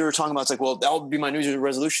 And then we were talking about, it's like, well, that'll be my New Year's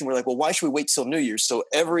resolution. We're like, well, why should we wait till New Year's? So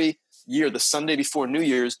every year, the Sunday before New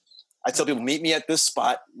Year's, I tell people, meet me at this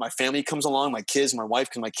spot. My family comes along, my kids, my wife,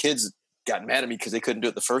 because my kids got mad at me because they couldn't do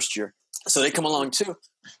it the first year. So they come along too.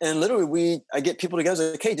 And literally I get people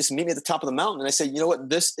together, like, hey, just meet me at the top of the mountain. And I say, you know what,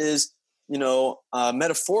 this is, a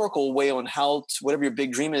metaphorical way on how to, whatever your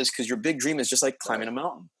big dream is, because your big dream is just like climbing a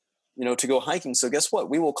mountain, to go hiking. So guess what?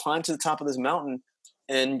 We will climb to the top of this mountain.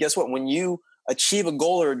 And guess what? When you achieve a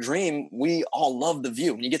goal or a dream, we all love the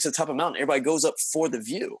view. When you get to the top of a mountain, everybody goes up for the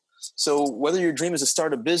view. So whether your dream is to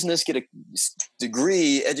start a business, get a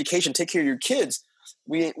degree, education, take care of your kids,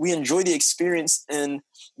 we enjoy the experience and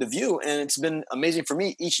the view. And it's been amazing for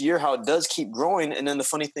me each year how it does keep growing. And then the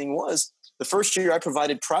funny thing was, the first year I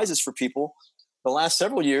provided prizes for people. The last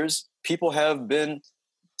several years, people have been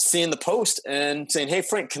seeing the post and saying, hey,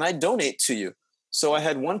 Frank, can I donate to you? So I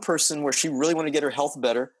had one person where she really wanted to get her health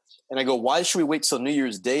better. And I go, why should we wait till New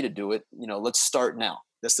Year's Day to do it? Let's start now.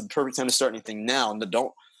 That's the perfect time to start anything now. And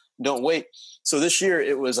don't wait. So this year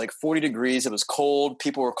it was like 40 degrees. It was cold.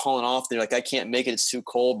 People were calling off. They're like, I can't make it. It's too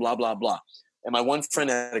cold, blah, blah, blah. And my one friend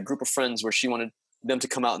had a group of friends where she wanted them to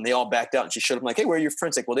come out, and they all backed out. And she showed up like, hey, where are your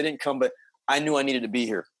friends? Like, well, they didn't come, but I knew I needed to be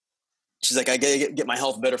here. She's like, I gotta get my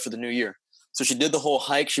health better for the new year. So she did the whole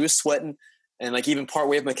hike. She was sweating. And like even part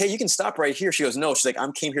way, I'm like, hey, you can stop right here. She goes, no. She's like,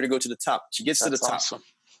 I came here to go to the top. She gets to the top, awesome.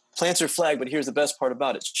 Plants her flag. But here's the best part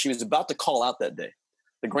about it. She was about to call out that day.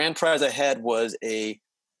 The grand prize I had was a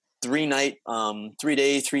 3-night,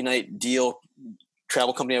 3-day, 3-night deal.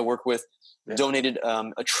 Travel company I work with donated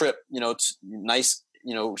a trip, nice,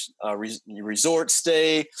 resort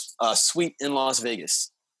stay, suite in Las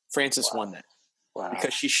Vegas. Frances won that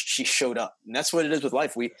because she showed up, and that's what it is with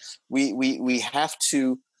life. We have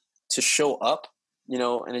to show up,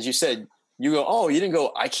 and as you said, you go, oh, you didn't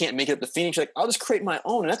go, I can't make it up to Phoenix. You're like, I'll just create my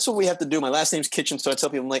own. And that's what we have to do. My last name's Kitchen. So I tell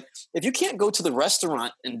people, I'm like, if you can't go to the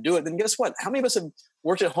restaurant and do it, then guess what? How many of us have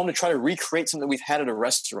worked at home to try to recreate something we've had at a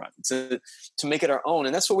restaurant to make it our own?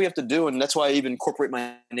 And that's what we have to do. And that's why I even incorporate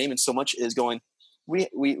my name in so much is going,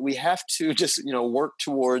 we have to just, work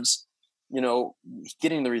towards,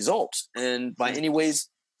 getting the results, and by any ways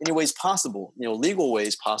possible, legal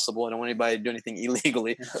ways possible. I don't want anybody to do anything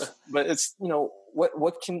illegally, but it's,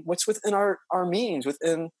 what's within our means,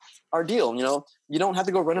 within our deal. You don't have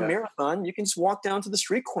to go run a marathon. You can just walk down to the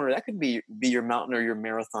street corner. That could be your mountain or your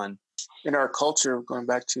marathon. In our culture, going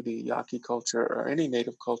back to the Yaqui culture or any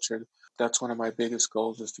native culture, that's one of my biggest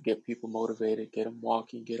goals is to get people motivated, get them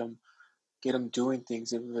walking, get them doing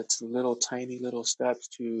things. Even if it's little tiny little steps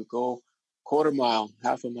to go quarter mile,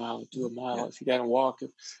 half a mile, do a mile. If you got to walk,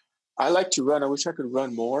 I like to run. I wish I could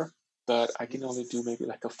run more, but I can only do maybe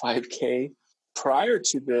like a 5K. Prior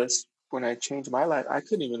to this, when I changed my life, I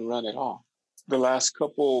couldn't even run at all. The last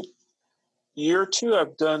year or two,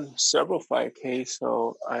 I've done several 5Ks.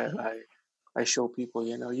 So I show people,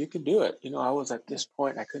 you can do it. I was at this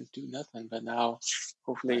point, I couldn't do nothing, but now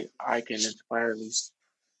hopefully I can inspire at least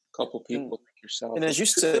a couple people like yourself. And as you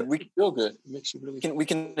said, we feel good. It makes you really we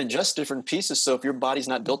can adjust different pieces. So if your body's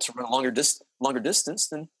not built to run a longer distance,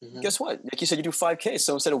 then guess what? Like you said, you do 5K.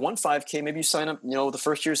 So instead of one 5K, maybe you sign up, the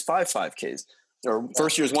first year's 5 5Ks, or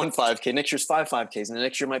first year's one 5K, next year's 5 5Ks, and the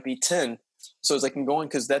next year might be 10 So it's like I'm going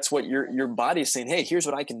because that's what your body is saying. Hey, here's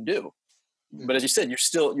what I can do. But as you said, you're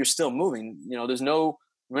still moving.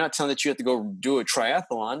 We're not telling that you have to go do a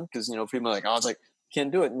triathlon because people are like, oh, it's like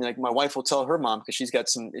can't do it. And like my wife will tell her mom because she's got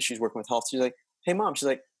some issues working with health. She's like, hey mom, she's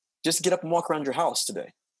like, just get up and walk around your house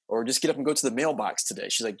today, or just get up and go to the mailbox today.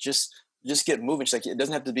 She's like, just get moving. She's like, it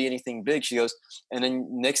doesn't have to be anything big. She goes, and then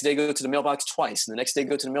next day go to the mailbox twice, and the next day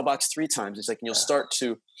go to the mailbox 3 times. It's like, and you'll start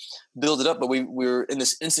to build it up. But we're in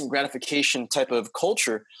this instant gratification type of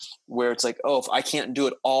culture where it's like, oh, if I can't do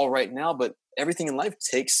it all right now, but everything in life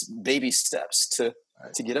takes baby steps to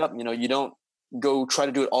get up. You don't go try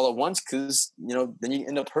to do it all at once because, then you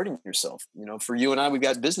end up hurting yourself. For you and I, we've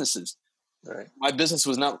got businesses. Right. My business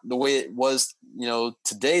was not the way it was,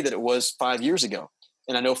 today that it was 5 years ago.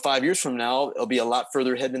 And I know 5 years from now, it'll be a lot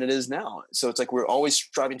further ahead than it is now. So it's like, we're always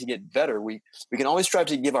striving to get better. We can always strive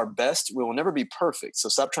to give our best. We will never be perfect. So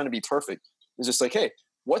stop trying to be perfect. It's just like, hey,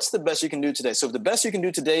 what's the best you can do today? So if the best you can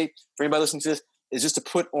do today for anybody listening to this is just to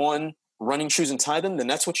put on running shoes and tie them, then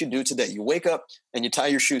that's what you do today. You wake up and you tie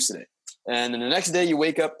your shoes today. And then the next day you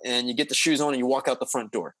wake up and you get the shoes on and you walk out the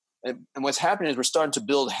front door. And what's happening is we're starting to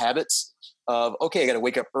build habits of, okay, I got to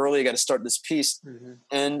wake up early. I got to start this piece. Mm-hmm.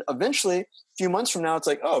 And eventually, a few months from now, it's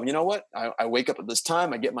like, oh, you know what? I wake up at this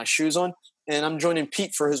time, I get my shoes on, and I'm joining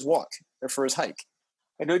Pete for his walk or for his hike.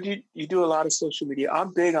 I know you do a lot of social media.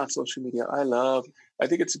 I'm big on social media. I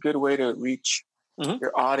think it's a good way to reach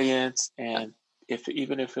your audience. And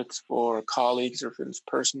even if it's for colleagues or if it's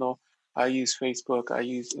personal, I use Facebook, I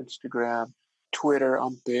use Instagram, Twitter.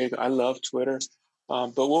 I'm big. I love Twitter.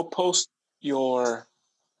 But we'll post your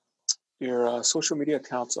social media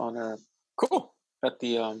accounts on our at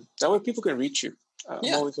the that way people can reach you. I'm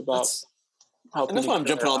always about helping. And that's why I'm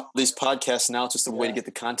jumping on these podcasts now. It's just a way to get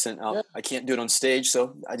the content out. Yeah. I can't do it on stage,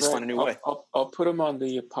 so I just find a new way. I'll put them on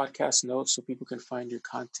the podcast notes so people can find your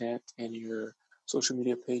content and your social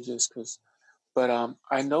media pages. But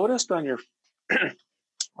I noticed on your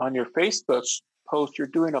on your Facebook post you're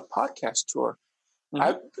doing a podcast tour.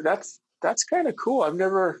 Mm-hmm. That's kind of cool. I've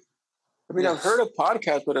heard of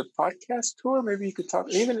podcasts, but a podcast tour, maybe you could talk,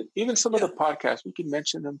 even some of the podcasts, we could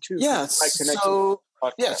mention them too. Yeah. So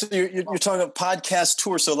you're talking about podcast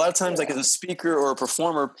tour. So a lot of times, like as a speaker or a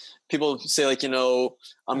performer, people say like,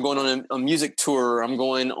 I'm going on a music tour, or I'm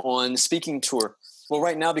going on a speaking tour. Well,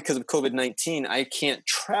 right now, because of COVID-19, I can't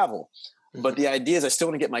travel. Mm-hmm. But the idea is I still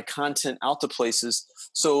want to get my content out to places.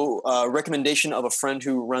 So recommendation of a friend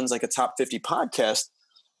who runs like a top 50 podcast,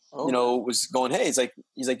 was going, hey, he's like,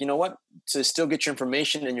 you know what, to still get your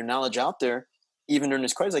information and your knowledge out there, even during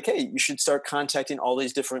this crisis, like, hey, you should start contacting all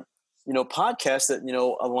these different, podcasts that,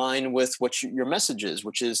 align with what your message is,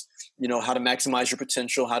 which is, how to maximize your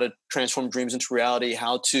potential, how to transform dreams into reality,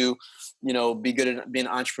 how to, be good at being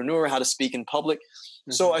an entrepreneur, how to speak in public.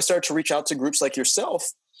 Mm-hmm. So I started to reach out to groups like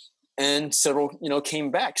yourself, and several,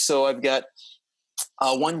 came back. So I've got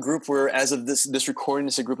one group where, as of this recording,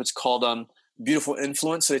 it's a group, it's called, Beautiful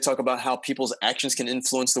Influence. So they talk about how people's actions can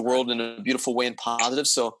influence the world in a beautiful way and positive.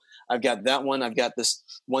 So I've got that one. I've got this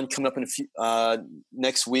one coming up in a few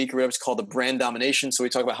next week. It's called the Brand Domination. So we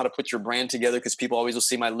talk about how to put your brand together because people always will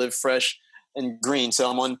see my Live Fresh and Green.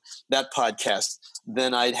 So I'm on that podcast.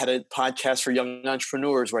 Then I had a podcast for young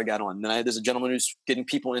entrepreneurs where I got on. Then there's a gentleman who's getting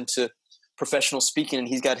people into professional speaking, and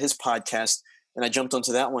he's got his podcast. And I jumped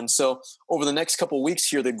onto that one. So over the next couple of weeks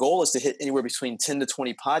here, the goal is to hit anywhere between 10 to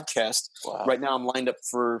 20 podcasts. Wow. Right now I'm lined up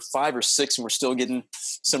for 5 or 6, and we're still getting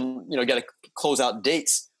some, got to close out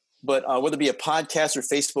dates. But whether it be a podcast or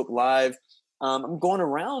Facebook Live, I'm going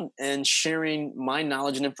around and sharing my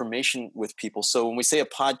knowledge and information with people. So when we say a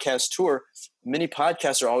podcast tour, many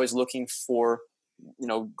podcasts are always looking for,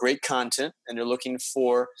 great content, and they're looking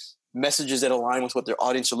for messages that align with what their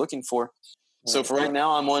audience are looking for. So for right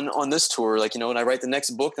now, I'm on this tour, when I write the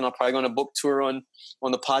next book, then I'll probably go on a book tour on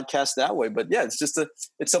the podcast that way. But yeah,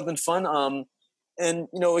 it's something fun. And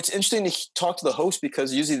it's interesting to talk to the host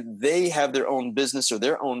because usually they have their own business or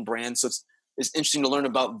their own brand. So it's interesting to learn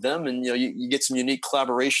about them, and, you get some unique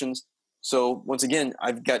collaborations. So once again,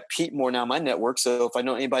 I've got Pete Moore now, my network. So if I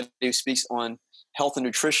know anybody who speaks on health and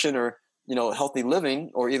nutrition or, healthy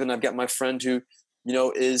living, or even I've got my friend who,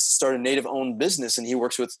 is started a native owned business, and he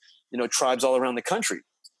works with, tribes all around the country.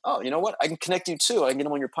 Oh, you know what? I can connect you too. I can get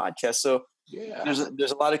them on your podcast. So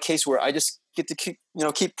there's a lot of cases where I just get to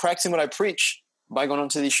keep practicing what I preach by going on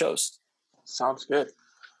to these shows. Sounds good.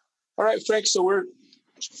 All right, Frank. So we're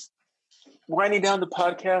winding down the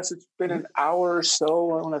podcast. It's been an hour or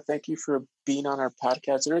so. I want to thank you for being on our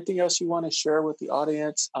podcast. Is there anything else you want to share with the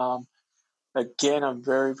audience? Again, I'm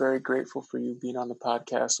very, very grateful for you being on the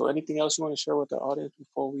podcast. So anything else you want to share with the audience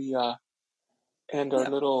before we end our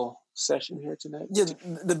little session here tonight? Yeah,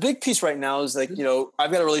 the big piece right now is like, you know,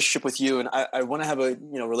 I've got a relationship with you, and I want to have a,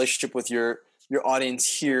 you know, relationship with your audience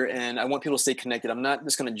here, and I want people to stay connected. I'm not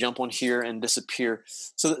just going to jump on here and disappear.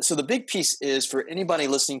 So the big piece is for anybody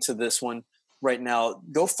listening to this one right now,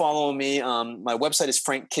 go follow me. My website is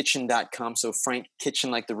frankkitchen.com. So Frank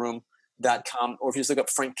Kitchen, like the room.com. Or if you just look up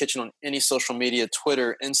Frank Kitchen on any social media,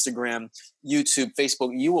 Twitter, Instagram, YouTube,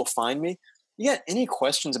 Facebook, you will find me. You got any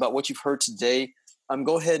questions about what you've heard today?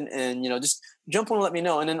 Go ahead and, you know, just jump on and let me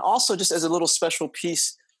know. And then also, just as a little special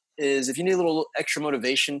piece, is if you need a little extra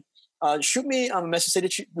motivation, shoot me a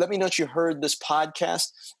message. Let me know that you heard this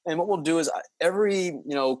podcast. And what we'll do is every, you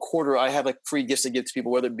know, quarter, I have like free gifts to give to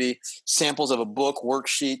people, whether it be samples of a book,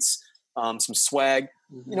 worksheets, some swag.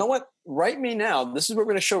 You know what? Write me now. This is what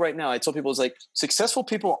we're going to show right now. I tell people, it's like, successful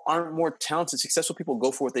people aren't more talented. Successful people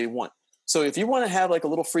go for what they want. So if you want to have like a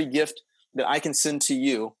little free gift that I can send to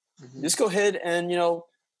you, just go ahead and, you know,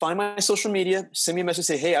 find my social media, send me a message,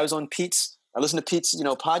 say, hey, I was on Pete's, I listened to Pete's, you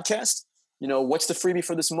know, podcast. You know, what's the freebie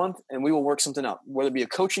for this month? And we will work something out. Whether it be a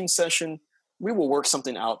coaching session, we will work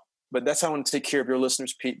something out. But that's how I want to take care of your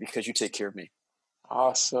listeners, Pete, because you take care of me.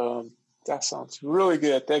 Awesome. That sounds really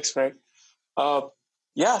good. Thanks, Frank.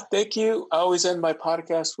 Yeah, thank you. I always end my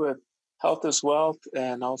podcast with health is wealth.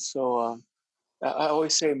 And also, I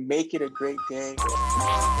always say, make it a great day.